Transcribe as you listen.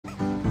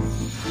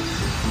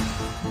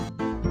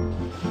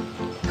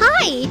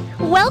Hi!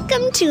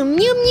 Welcome to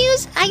Mew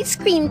Mew's ice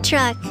cream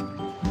truck.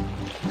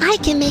 I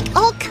can make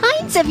all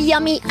kinds of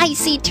yummy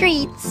icy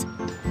treats.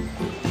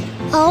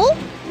 Oh,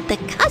 the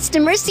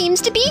customer seems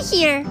to be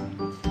here.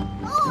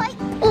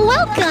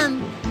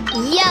 Welcome!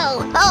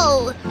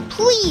 Yo-ho!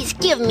 Please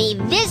give me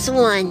this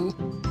one.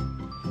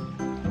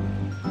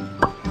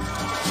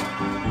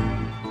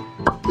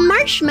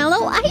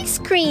 Marshmallow ice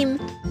cream.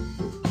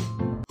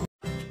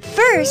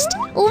 First,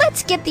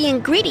 let's get the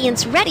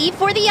ingredients ready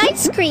for the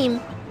ice cream.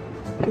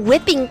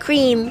 Whipping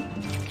cream,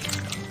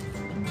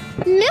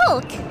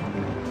 milk,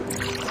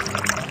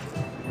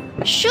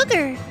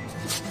 sugar,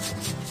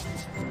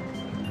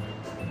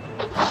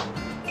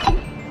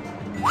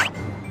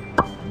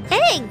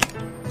 egg,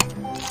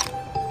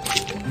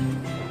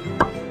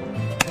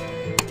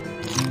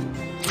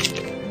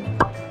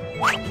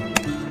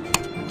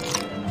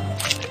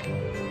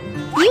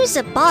 use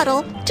a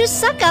bottle to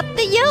suck up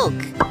the yolk.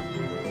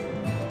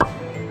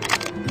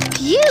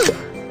 Phew!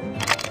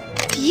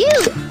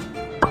 Phew!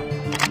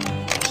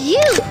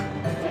 Phew!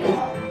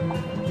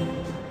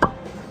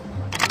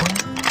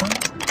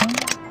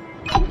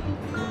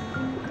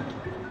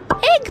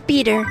 Egg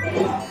beater.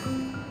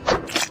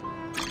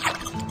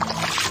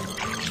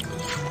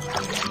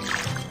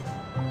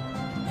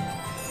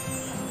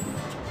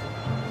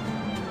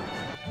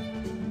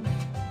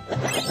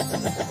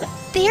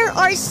 There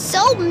are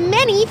so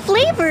many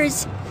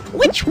flavors.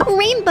 Which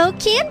rainbow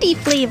candy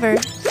flavor?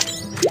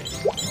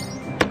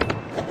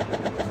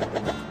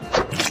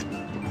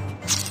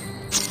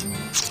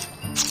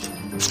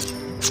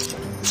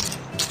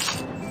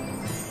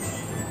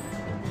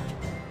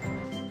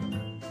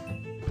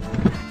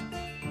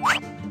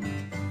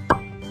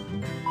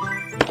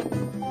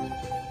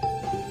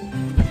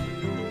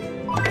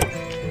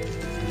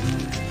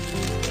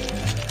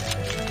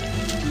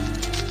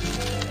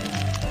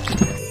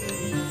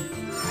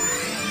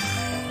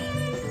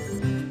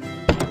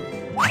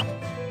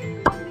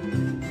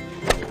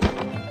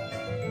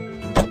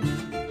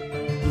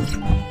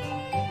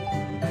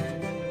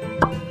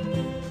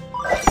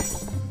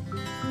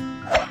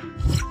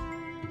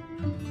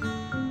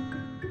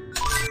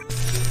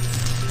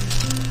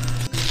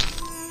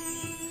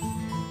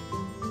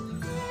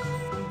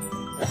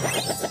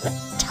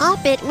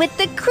 Top it with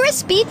the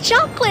crispy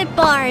chocolate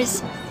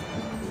bars.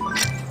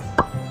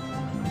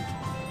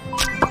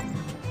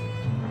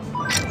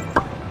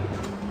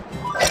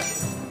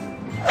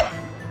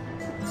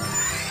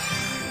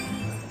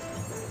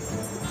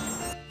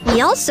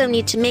 We also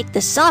need to make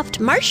the soft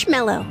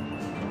marshmallow.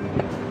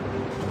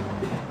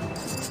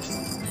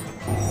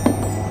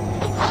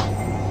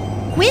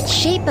 Which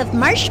shape of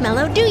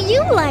marshmallow do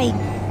you like?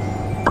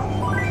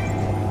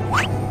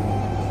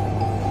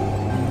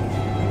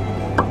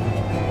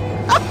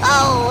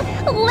 Oh,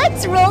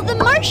 let's roll the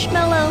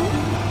marshmallow.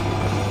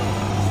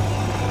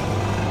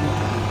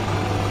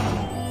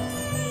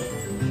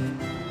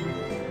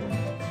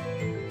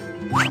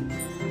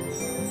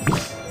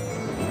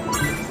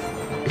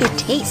 It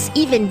tastes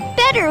even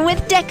better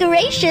with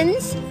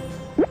decorations.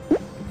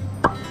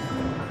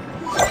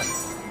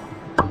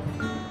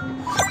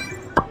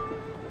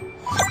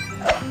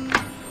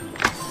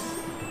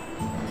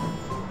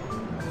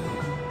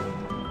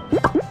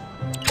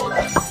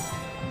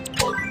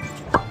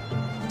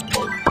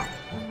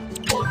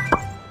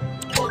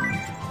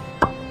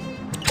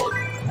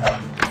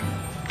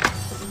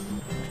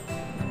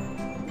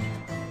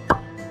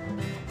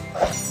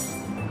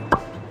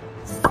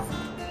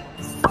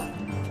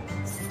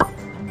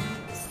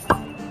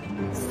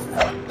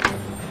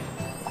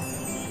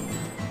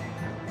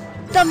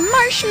 The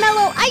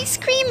marshmallow ice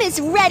cream is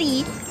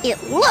ready.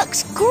 It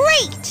looks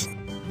great.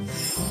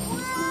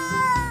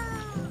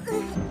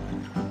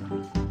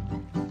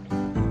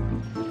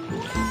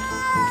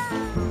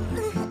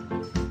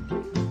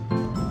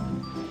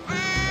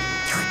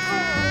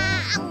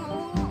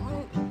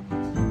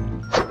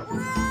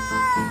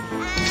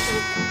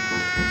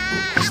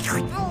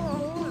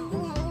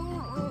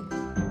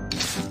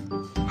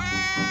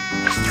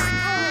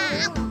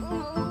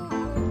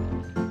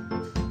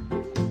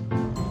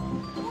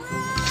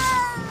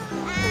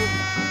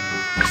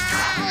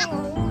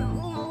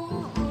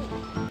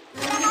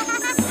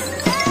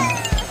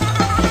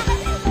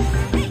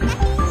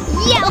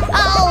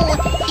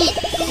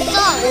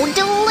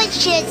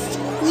 Delicious!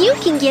 You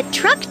can get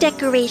truck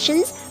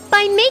decorations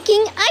by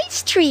making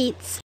ice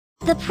treats.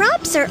 The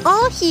props are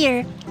all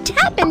here.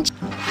 Tap and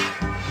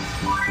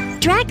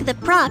drag the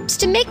props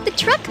to make the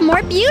truck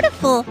more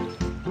beautiful.